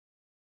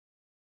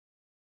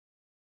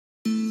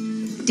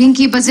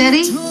Dinky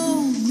Bazzetti?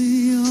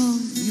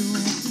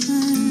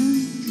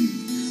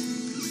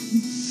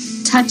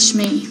 Touch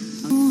me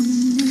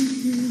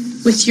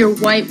with your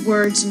white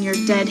words and your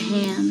dead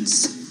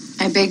hands.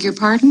 I beg your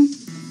pardon?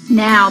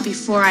 Now,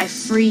 before I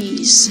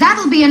freeze.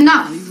 That'll be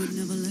enough.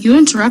 You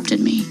interrupted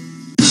me.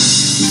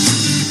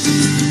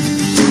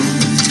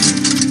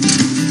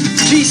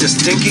 Jesus,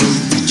 Dinky.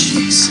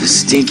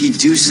 Jesus, Dinky,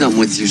 do something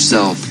with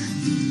yourself.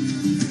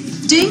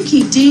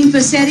 Dinky Dean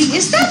Bazzetti,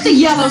 is that the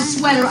yellow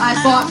sweater I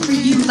bought for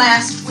you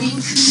last week?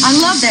 I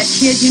love that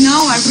kid, you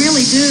know, I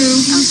really do.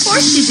 Of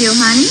course you do,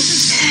 honey.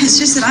 It's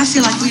just that I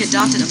feel like we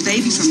adopted a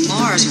baby from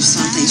Mars or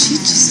something. She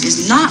just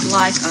is not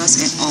like us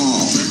at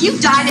all.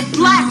 You dyed it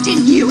black,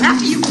 didn't you?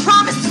 After you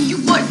promised me you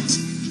wouldn't.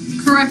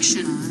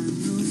 Correction.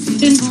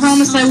 Didn't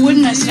promise I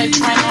wouldn't. I said I'd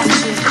try not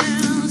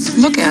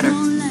to. Look at her.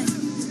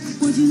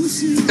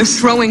 They're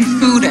throwing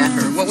food at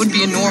her. What would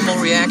be a normal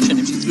reaction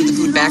if you threw the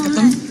food back at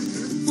them?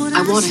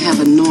 I want to have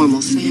a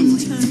normal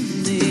family.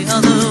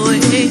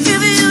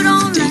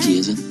 Dinky,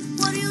 is it?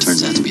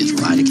 Turns out to be as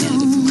right a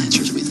candidate for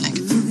Lancer as we think.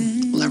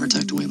 We'll have her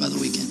tucked away by the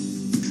weekend.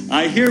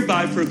 I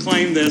hereby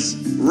proclaim this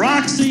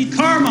Roxy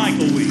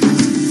Carmichael week.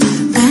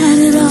 Add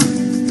it up,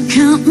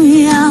 count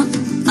me out.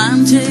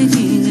 I'm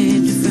taking a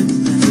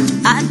different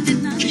path. I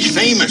did not. She's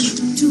famous.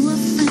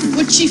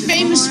 What's she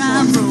famous for?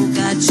 I broke,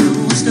 I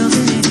chose to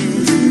bed.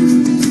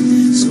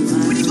 So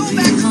I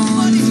take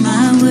on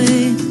my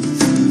way.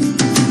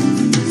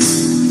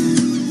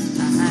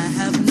 I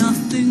have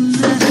nothing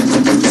left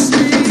to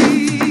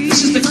say.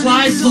 This is the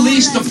Clyde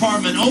Police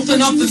Department.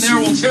 Open up in there,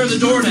 we'll tear the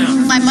door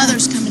down. My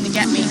mother's coming to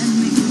get me.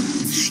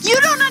 You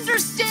don't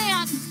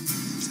understand.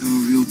 There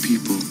are real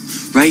people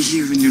right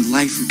here in your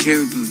life who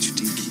care about you,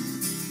 Dinky.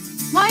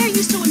 Why are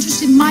you so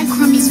interested in my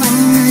crummies life?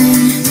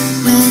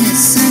 When it's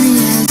sunny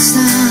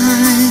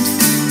outside,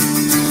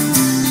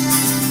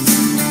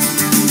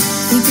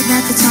 think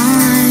about the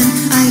time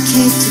I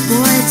kicked a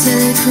boy till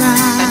he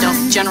cried. I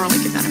don't generally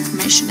give that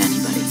information to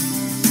anybody.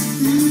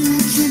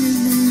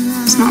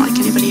 It's not like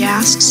anybody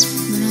asks.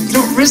 You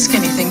don't risk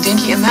anything,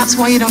 Dinky, and that's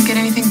why you don't get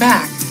anything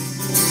back.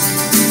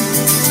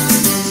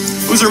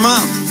 Who's her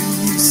mom?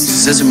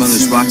 She says her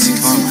mother's Roxy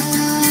Carmichael.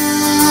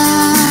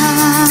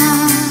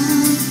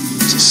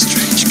 It's a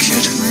strange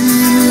kid.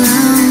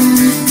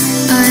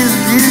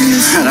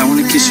 God, I want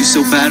to kiss you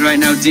so bad right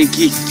now,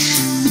 Dinky.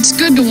 It's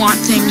good to want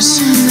things.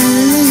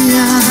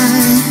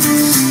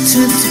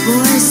 Took the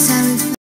boy